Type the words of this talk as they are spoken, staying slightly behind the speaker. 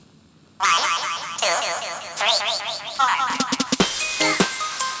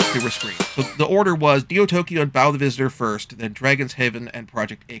They were screened. So the order was Neo Tokyo and Bow the Visitor first, then Dragon's Haven and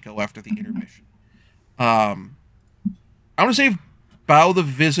Project Echo after the intermission. I'm going to save Bow the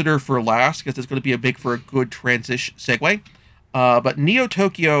Visitor for last because it's going to be a good transition segue. But Neo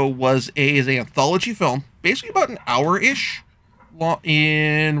Tokyo is an anthology film, basically about an hour-ish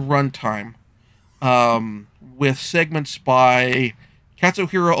in runtime, with segments by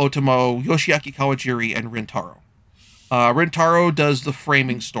Katsuhiro Otomo, Yoshiaki Kawajiri, and Rintaro. Rintaro does the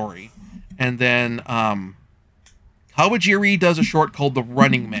framing story, and then Kawajiri does a short called The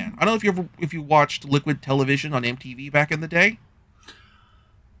Running Man. I don't know if you watched Liquid Television on MTV back in the day.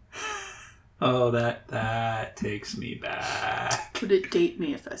 Oh, that takes me back. Would it date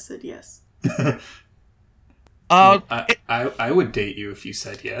me if I said yes? I would date you if you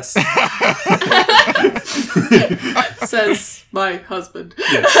said yes. Says my husband.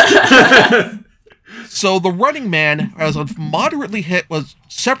 Yes. So The Running Man was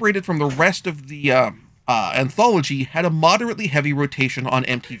separated from the rest of the anthology, had a moderately heavy rotation on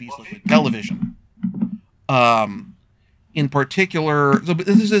MTV's Liquid Television. In particular, so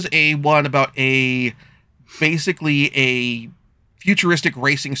this is one about basically a futuristic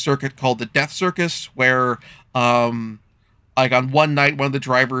racing circuit called the Death Circus, where on one night, one of the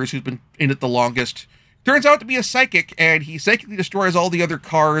drivers who's been in it the longest turns out to be a psychic, and he psychically destroys all the other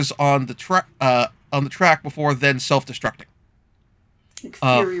cars on the track before then self-destructing. Like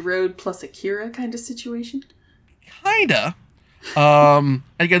Fury Road plus Akira kind of situation? Kinda. And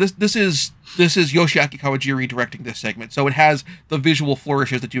again, this is Yoshiaki Kawajiri directing this segment, so it has the visual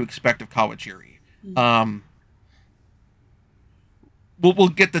flourishes that you expect of Kawajiri. We'll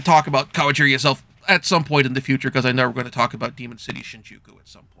get to talk about Kawajiri itself at some point in the future, because I know we're going to talk about Demon City Shinjuku at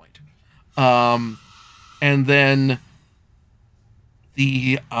some point. And then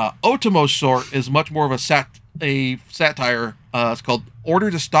the Otomo sort is much more of a satire. It's called Order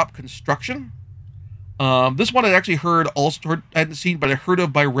to Stop Construction. This one I actually hadn't seen, but I heard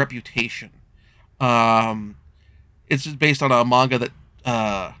of by reputation. It's just based on a manga that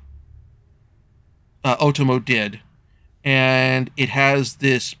Otomo did. And it has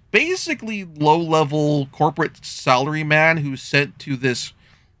this basically low-level corporate salaryman who's sent to this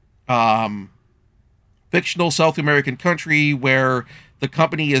fictional South American country where the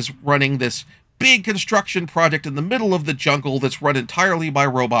company is running this big construction project in the middle of the jungle that's run entirely by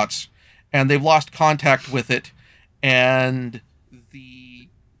robots, and they've lost contact with it, and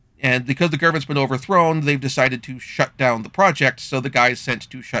because the government's been overthrown, they've decided to shut down the project, so the guy's sent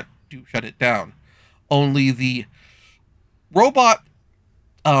to shut it down. Only the robot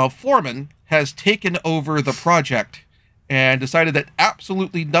foreman has taken over the project and decided that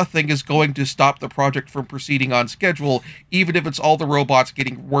absolutely nothing is going to stop the project from proceeding on schedule, even if it's all the robots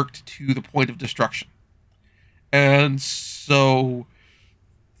getting worked to the point of destruction. And so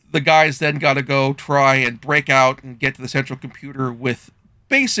the guys then got to go try and break out and get to the central computer with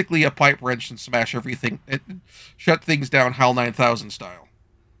basically a pipe wrench and smash everything, and shut things down HAL 9000 style.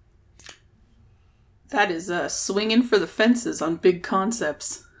 That is swinging for the fences on big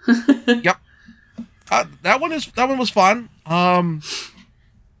concepts. Yep. That one was fun.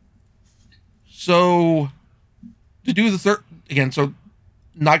 So to do the third again, so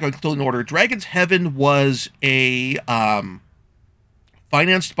not going completely in order. Dragon's Heaven was a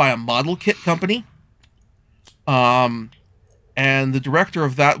financed by a model kit company. And the director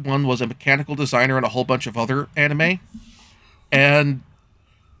of that one was a mechanical designer and a whole bunch of other anime. And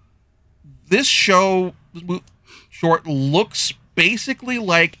this short looks basically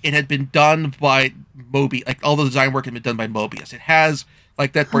like it had been done by Mobius, like all the design work had been done by Mobius. It has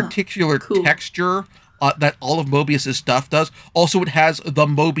like that particular texture that all of Mobius's stuff does. Also, it has the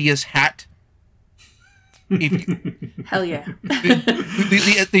Mobius hat. Hell yeah.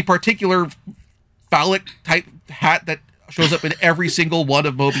 The particular phallic type hat that shows up in every single one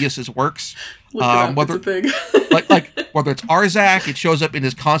of Mobius's works. Whether it's big. whether it's Arzak, it shows up in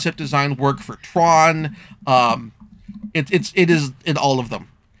his concept design work for Tron. It is in all of them.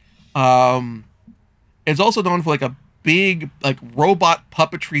 It's also known for like a big like robot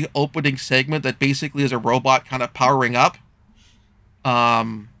puppetry opening segment that basically is a robot kind of powering up.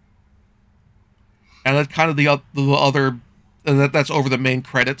 And that's kind of the other, and that's over the main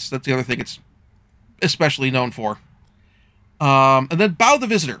credits. That's the other thing it's especially known for. And then Bow the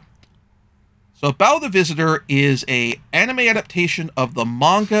Visitor. So Bow the Visitor is a anime adaptation of the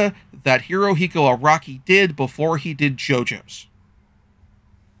manga that Hirohiko Araki did before he did JoJo's.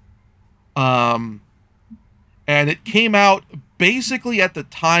 And it came out basically at the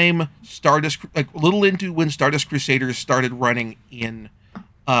time Stardust, like a little into when Stardust Crusaders started running in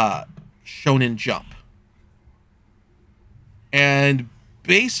Shonen Jump. And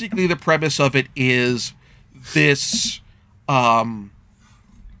basically the premise of it is this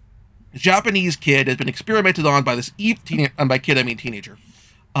Japanese kid has been experimented on by this and by kid I mean teenager,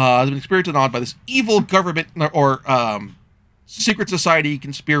 has been experimented on by this evil government or secret society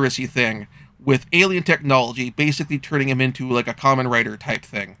conspiracy thing with alien technology, basically turning him into like a Kamen Rider type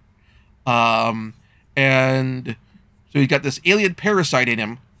thing. And so he's got this alien parasite in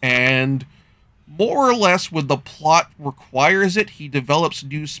him, and more or less when the plot requires it, he develops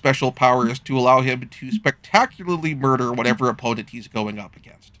new special powers to allow him to spectacularly murder whatever opponent he's going up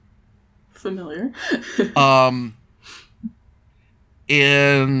against. Familiar.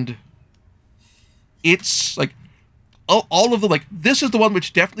 And it's like all of the like this is the one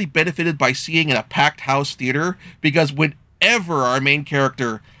which definitely benefited by seeing in a packed house theater, because whenever our main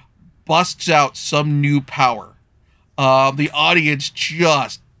character busts out some new power, the audience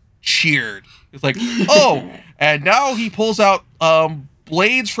just cheered. It's like, oh, and now he pulls out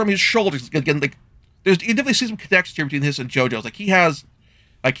blades from his shoulders. Again, like you definitely see some connection here between this and JoJo's.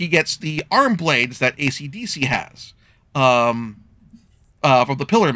 Like he gets the arm blades that AC/DC has from the Pillar